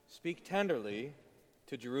Speak tenderly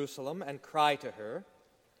to Jerusalem and cry to her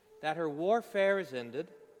that her warfare is ended,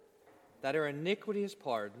 that her iniquity is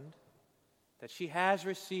pardoned, that she has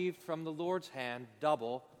received from the Lord's hand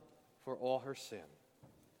double for all her sin.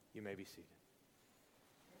 You may be seated.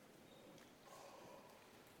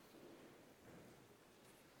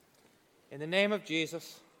 In the name of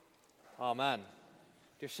Jesus, amen.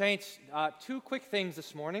 Dear saints, two quick things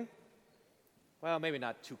this morning. Well, maybe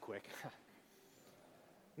not too quick.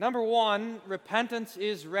 Number one, repentance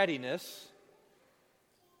is readiness.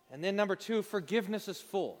 And then number two, forgiveness is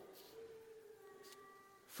full.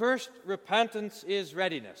 First, repentance is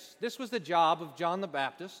readiness. This was the job of John the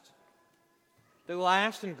Baptist, the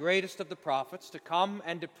last and greatest of the prophets, to come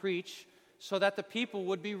and to preach so that the people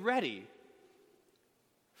would be ready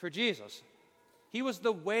for Jesus. He was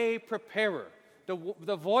the way preparer,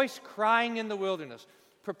 the voice crying in the wilderness,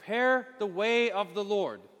 prepare the way of the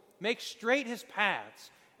Lord, make straight his paths.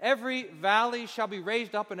 Every valley shall be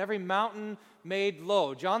raised up and every mountain made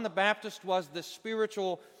low. John the Baptist was the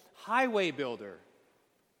spiritual highway builder.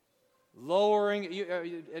 Lowering,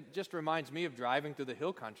 it just reminds me of driving through the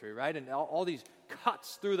hill country, right? And all these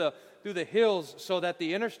cuts through the hills so that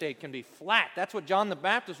the interstate can be flat. That's what John the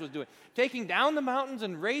Baptist was doing, taking down the mountains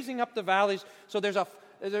and raising up the valleys. So there's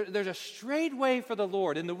a straight way for the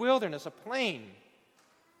Lord in the wilderness, a plain.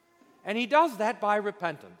 And he does that by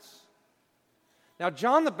repentance. Now,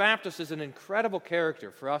 John the Baptist is an incredible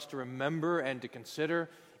character for us to remember and to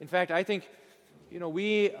consider. In fact, I think,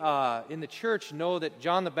 we in the church know that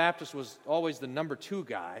John the Baptist was always the number two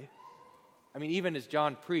guy. I mean, even as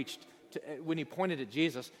John preached, when he pointed at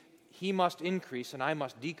Jesus, he must increase and I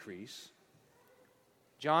must decrease.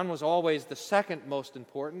 John was always the second most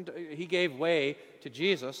important. He gave way to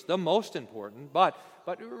Jesus, the most important. But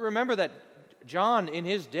remember that John in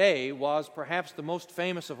his day was perhaps the most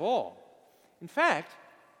famous of all. In fact,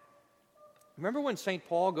 remember when St.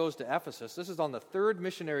 Paul goes to Ephesus? This is on the third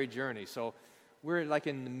missionary journey, so we're like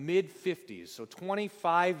in the mid-50s, so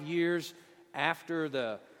 25 years after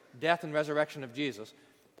the death and resurrection of Jesus.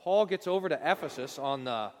 Paul gets over to Ephesus on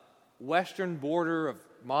the western border of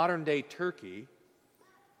modern-day Turkey,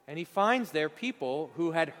 and he finds there people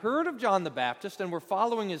who had heard of John the Baptist and were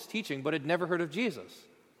following his teaching, but had never heard of Jesus.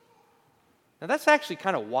 Now, that's actually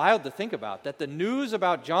kind of wild to think about, that the news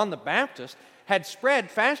about John the Baptist had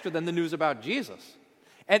spread faster than the news about Jesus.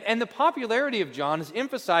 And the popularity of John is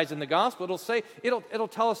emphasized in the gospel. It'll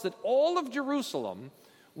tell us that all of Jerusalem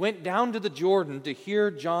went down to the Jordan to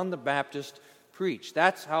hear John the Baptist preach.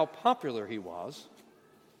 That's how popular he was.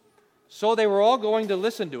 So they were all going to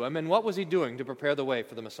listen to him, and what was he doing to prepare the way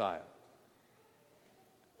for the Messiah?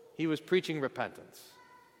 He was preaching repentance.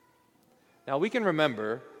 Now, we can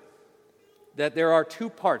remember that there are two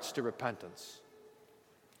parts to repentance.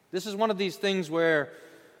 This is one of these things where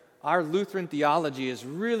our Lutheran theology is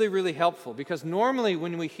really, really helpful, because normally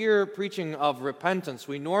when we hear preaching of repentance,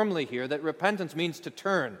 we normally hear that repentance means to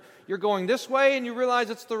turn. You're going this way and you realize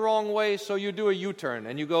it's the wrong way, so you do a U-turn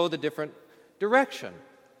and you go the different direction.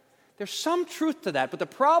 There's some truth to that, but the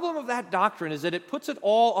problem of that doctrine is that it puts it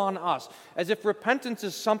all on us, as if repentance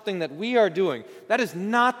is something that we are doing. That is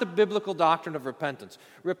not the biblical doctrine of repentance.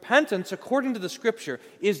 Repentance, according to the Scripture,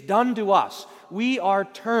 is done to us. We are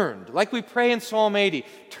turned. Like we pray in Psalm 80,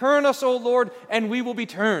 "Turn us, O Lord, and we will be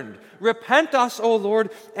turned. Repent us, O Lord,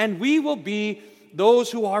 and we will be those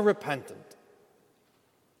who are repentant."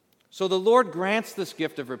 So the Lord grants this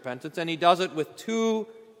gift of repentance, and he does it with two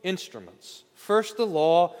instruments. First the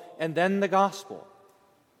law, and then the gospel.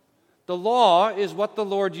 The law is what the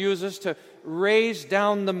Lord uses to raise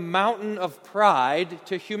down the mountain of pride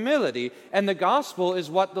to humility, and the gospel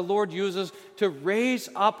is what the Lord uses to raise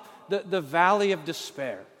up the valley of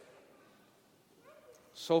despair.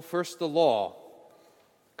 So first the law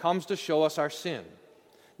comes to show us our sin.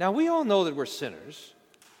 Now we all know that we're sinners.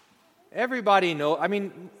 Everybody knows,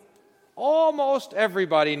 almost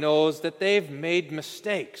everybody knows that they've made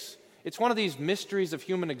mistakes. It's one of these mysteries of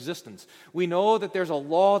human existence. We know that there's a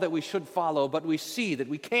law that we should follow, but we see that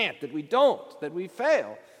we can't, that we don't, that we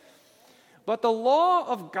fail. But the law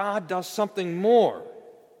of God does something more.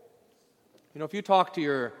 If you talk to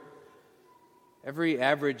your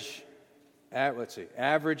average everyday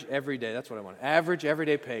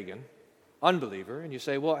pagan, unbeliever, and you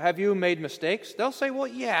say, "Well, have you made mistakes?" They'll say, "Well,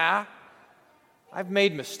 yeah, I've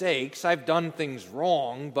made mistakes. I've done things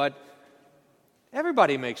wrong, but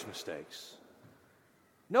everybody makes mistakes.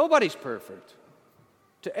 Nobody's perfect.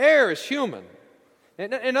 To err is human."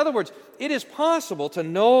 In other words, it is possible to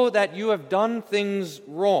know that you have done things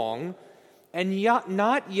wrong and yet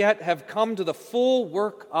not yet have come to the full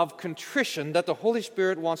work of contrition that the Holy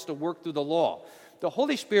Spirit wants to work through the law. the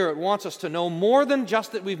Holy Spirit wants us to know more than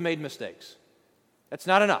just that we've made mistakes. That's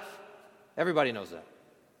not enough. Everybody knows that.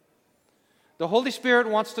 The Holy Spirit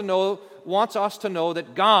wants us to know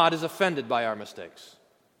that God is offended by our mistakes.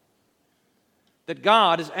 That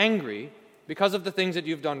God is angry because of the things that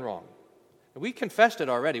you've done wrong. We confessed it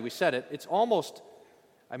already. We said it. It's almost,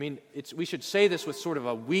 we should say this with sort of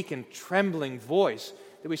a weak and trembling voice.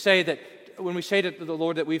 That we say that when we say to the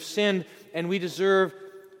Lord that we've sinned and we deserve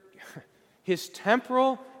His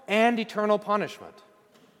temporal and eternal punishment.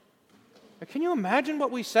 Now, can you imagine what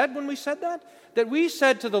we said when we said that? That we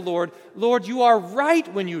said to the Lord, Lord, you are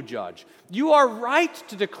right when you judge. You are right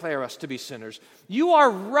to declare us to be sinners. You are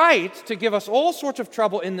right to give us all sorts of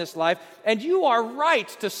trouble in this life, and you are right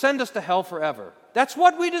to send us to hell forever. That's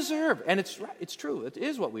what we deserve, and it's true. It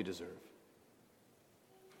is what we deserve.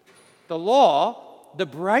 The law, the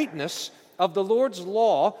brightness of the Lord's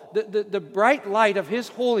law, the bright light of His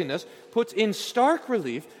holiness puts in stark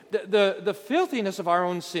relief the filthiness of our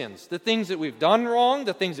own sins, the things that we've done wrong,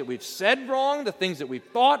 the things that we've said wrong, the things that we've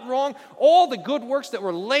thought wrong, all the good works that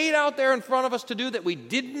were laid out there in front of us to do that we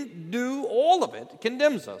didn't do, all of it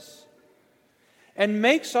condemns us and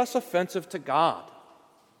makes us offensive to God.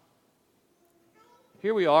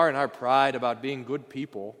 Here we are in our pride about being good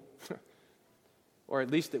people, or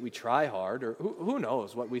at least that we try hard, or who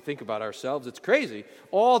knows what we think about ourselves. It's crazy.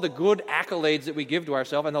 All the good accolades that we give to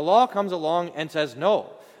ourselves, and the law comes along and says no.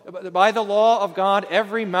 By the law of God,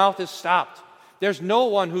 every mouth is stopped. There's no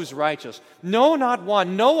one who's righteous. No, not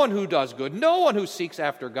one. No one who does good. No one who seeks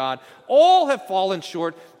after God. All have fallen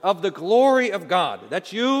short of the glory of God.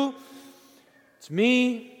 That's you. It's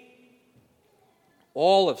me.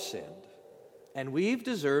 All have sinned. And we've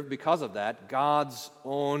deserved, because of that, God's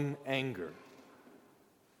own anger.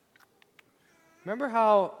 Remember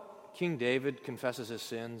how King David confesses his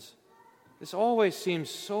sins? This always seems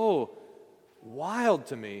so wild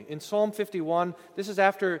to me. In Psalm 51, this is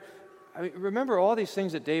after, remember all these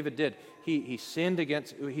things that David did. He sinned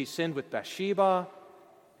with Bathsheba,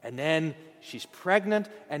 and then she's pregnant,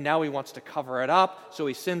 and now he wants to cover it up, so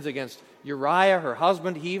he sins against Uriah, her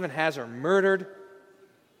husband. He even has her murdered.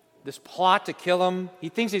 This plot to kill him, he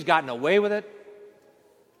thinks he's gotten away with it.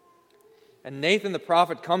 And Nathan the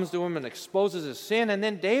prophet comes to him and exposes his sin, and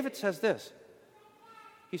then David says this.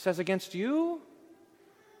 He says, against you,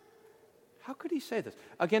 how could he say this?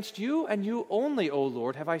 Against you and you only, O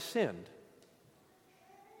Lord, have I sinned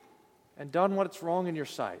and done what is wrong in your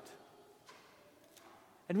sight.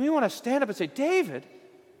 And we want to stand up and say, David,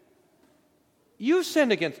 you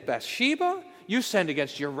sinned against Bathsheba. You sinned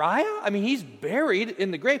against Uriah. He's buried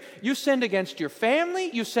in the grave. You sinned against your family.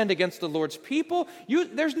 You sinned against the Lord's people.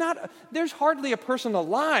 There's hardly a person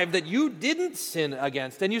alive that you didn't sin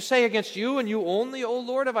against. And you say, against you and you only, O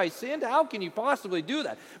Lord, have I sinned? How can you possibly do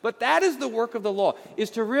that? But that is the work of the law,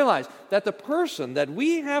 is to realize that the person that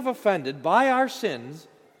we have offended by our sins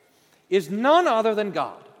is none other than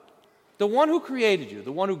God. The one who created you,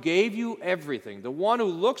 the one who gave you everything, the one who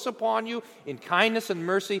looks upon you in kindness and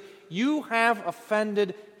mercy. You have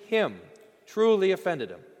offended Him, truly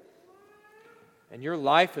offended Him. And your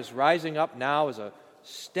life is rising up now as a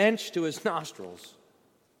stench to His nostrils.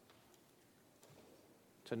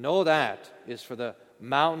 To know that is for the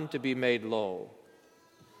mountain to be made low.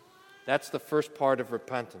 That's the first part of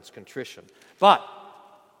repentance, contrition. But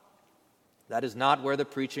that is not where the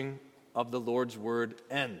preaching of the Lord's word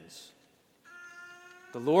ends.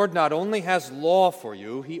 The Lord not only has law for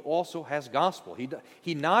you, He also has gospel.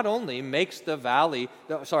 He not only makes the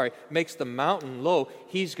mountain low,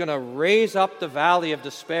 He's going to raise up the valley of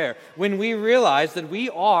despair. When we realize that we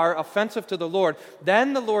are offensive to the Lord,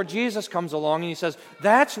 then the Lord Jesus comes along and He says,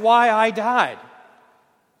 that's why I died.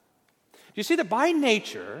 You see that by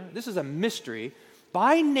nature, this is a mystery,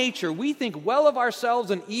 by nature, we think well of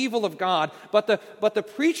ourselves and evil of God, but the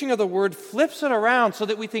preaching of the Word flips it around so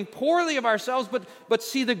that we think poorly of ourselves, but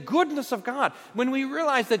see the goodness of God. When we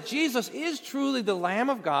realize that Jesus is truly the Lamb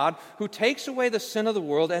of God who takes away the sin of the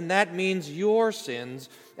world, and that means your sins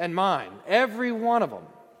and mine, every one of them.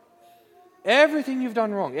 Everything you've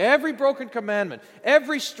done wrong, every broken commandment,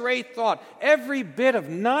 every stray thought, every bit of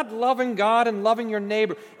not loving God and loving your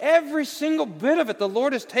neighbor, every single bit of it the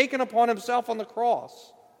Lord has taken upon Himself on the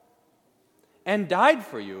cross and died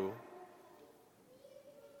for you.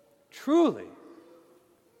 Truly.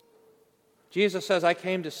 Jesus says, I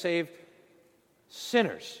came to save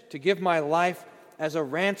sinners, to give my life as a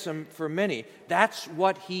ransom for many. That's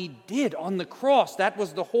what He did on the cross. That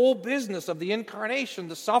was the whole business of the incarnation,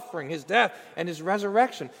 the suffering, His death, and His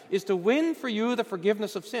resurrection, is to win for you the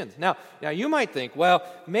forgiveness of sins. Now you might think, well,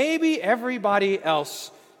 maybe everybody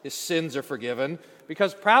else his sins are forgiven,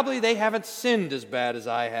 because probably they haven't sinned as bad as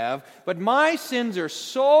I have, but my sins are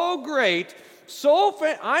so great,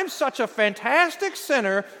 I'm such a fantastic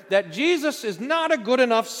sinner that Jesus is not a good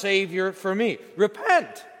enough Savior for me.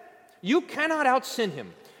 Repent. You cannot out-sin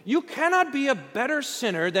him. You cannot be a better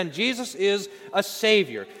sinner than Jesus is a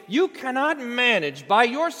Savior. You cannot manage by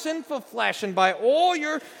your sinful flesh and by all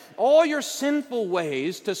your sinful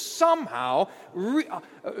ways to somehow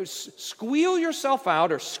squeal yourself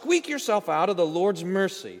out or squeak yourself out of the Lord's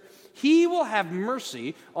mercy. He will have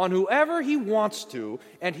mercy on whoever he wants to,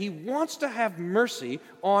 and he wants to have mercy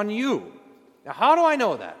on you. Now, how do I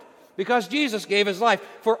know that? Because Jesus gave his life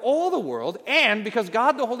for all the world, and because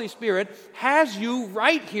God the Holy Spirit has you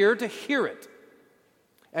right here to hear it,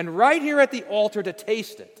 and right here at the altar to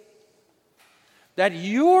taste it, that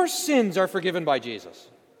your sins are forgiven by Jesus.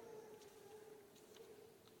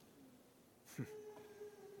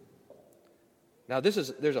 Now,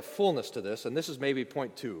 there's a fullness to this, and this is maybe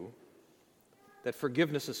point 2, that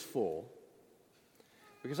forgiveness is full.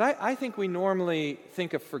 Because I think we normally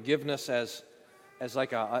think of forgiveness as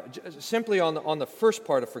like simply on the first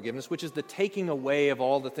part of forgiveness, which is the taking away of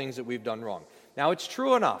all the things that we've done wrong. Now, it's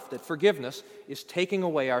true enough that forgiveness is taking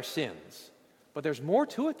away our sins, but there's more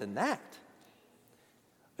to it than that.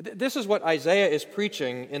 This is what Isaiah is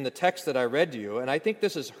preaching in the text that I read to you, and I think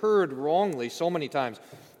this is heard wrongly so many times.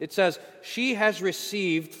 It says, she has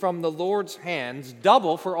received from the Lord's hands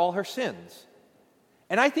double for all her sins.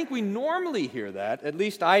 And I think we normally hear that, at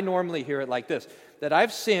least I normally hear it like this, that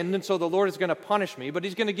I've sinned and so the Lord is going to punish me, but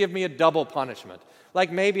he's going to give me a double punishment.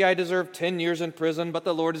 Like maybe I deserve 10 years in prison, but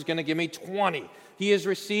the Lord is going to give me 20. He has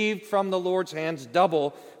received from the Lord's hands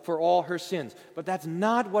double for all her sins. But that's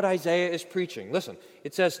not what Isaiah is preaching. Listen,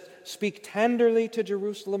 it says, speak tenderly to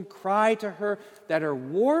Jerusalem, cry to her that her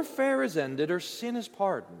warfare is ended, her sin is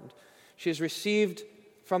pardoned. She has received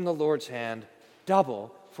from the Lord's hand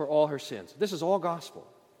double for all her sins. This is all gospel.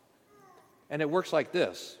 And it works like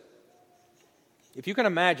this. If you can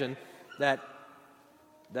imagine that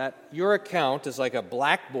your account is like a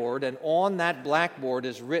blackboard, and on that blackboard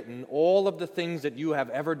is written all of the things that you have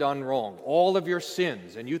ever done wrong, all of your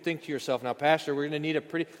sins, and you think to yourself, now, Pastor, we're going to need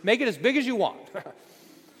make it as big as you want.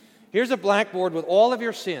 Here's a blackboard with all of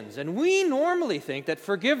your sins. And we normally think that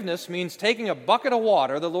forgiveness means taking a bucket of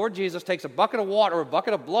water. The Lord Jesus takes a bucket of water or a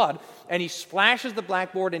bucket of blood, and he splashes the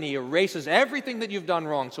blackboard and he erases everything that you've done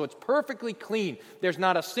wrong. So it's perfectly clean. There's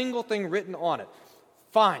not a single thing written on it.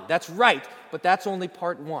 Fine, that's right, but that's only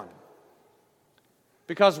part 1.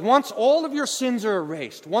 Because once all of your sins are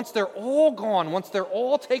erased, once they're all gone, once they're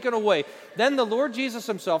all taken away, then the Lord Jesus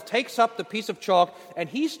himself takes up the piece of chalk and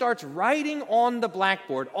he starts writing on the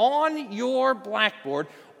blackboard, on your blackboard,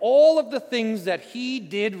 all of the things that he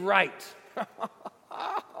did right.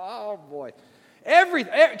 Oh, boy.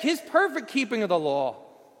 His perfect keeping of the law,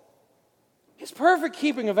 his perfect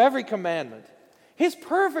keeping of every commandment, his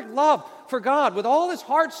perfect love for God with all his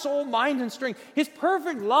heart, soul, mind, and strength. His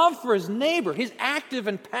perfect love for his neighbor. His active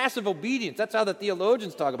and passive obedience. That's how the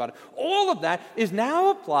theologians talk about it. All of that is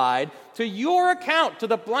now applied to your account, to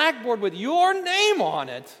the blackboard with your name on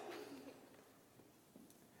it.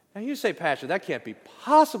 Now you say, Pastor, that can't be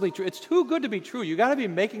possibly true. It's too good to be true. You've got to be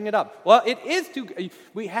making it up. Well, it is too.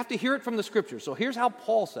 We have to hear it from the Scriptures. So here's how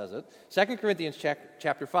Paul says it. 2 Corinthians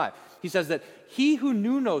chapter 5. He says that he who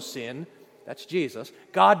knew no sin, that's Jesus,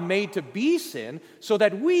 God made to be sin so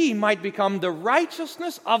that we might become the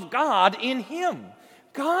righteousness of God in him.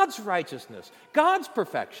 God's righteousness, God's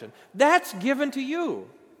perfection, that's given to you.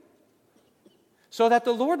 So that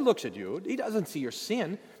the Lord looks at you, he doesn't see your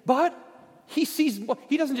sin, but he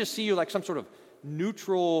doesn't just see you like some sort of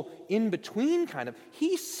neutral, in-between kind of.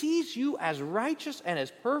 He sees you as righteous and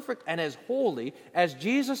as perfect and as holy as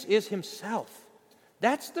Jesus is himself.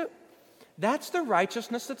 That's the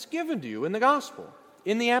righteousness that's given to you in the gospel,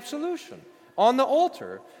 in the absolution, on the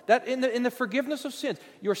altar, that in the forgiveness of sins.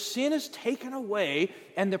 Your sin is taken away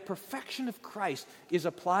and the perfection of Christ is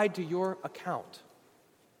applied to your account.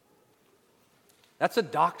 That's a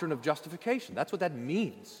doctrine of justification. That's what that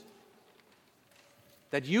means.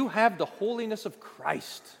 That you have the holiness of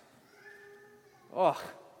Christ. Oh,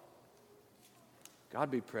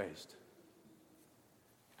 God be praised.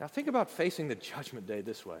 Now think about facing the judgment day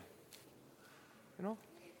this way. You know,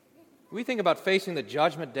 we think about facing the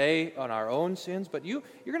judgment day on our own sins, but you're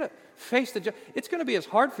going to face it's going to be as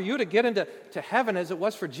hard for you to get into heaven as it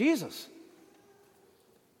was for Jesus.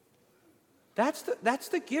 That's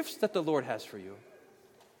the gifts that the Lord has for you.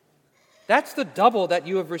 That's the double that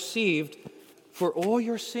you have received for all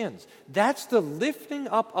your sins. That's the lifting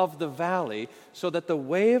up of the valley so that the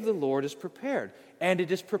way of the Lord is prepared. and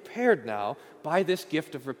it is prepared now by this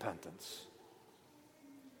gift of repentance.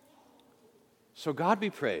 So God be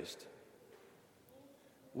praised.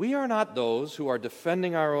 We are not those who are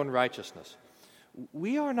defending our own righteousness.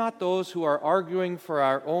 We are not those who are arguing for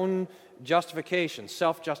our own justification,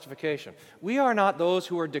 self-justification. We are not those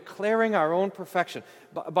who are declaring our own perfection.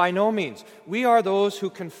 By no means. We are those who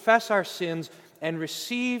confess our sins and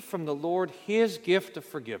receive from the Lord His gift of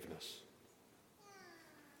forgiveness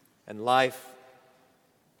and life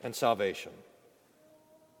and salvation.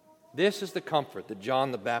 This is the comfort that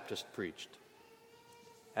John the Baptist preached,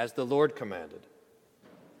 as the Lord commanded.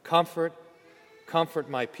 Comfort, comfort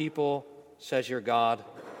my people, says your God.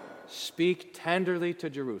 Speak tenderly to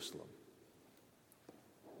Jerusalem.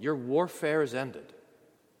 Your warfare is ended.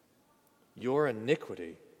 Your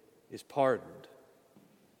iniquity is pardoned.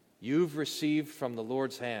 You've received from the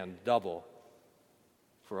Lord's hand double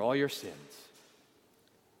for all your sins.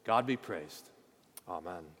 God be praised.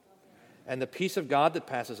 Amen. And the peace of God that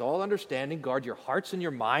passes all understanding, guard your hearts and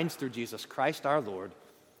your minds through Jesus Christ our Lord.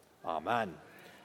 Amen.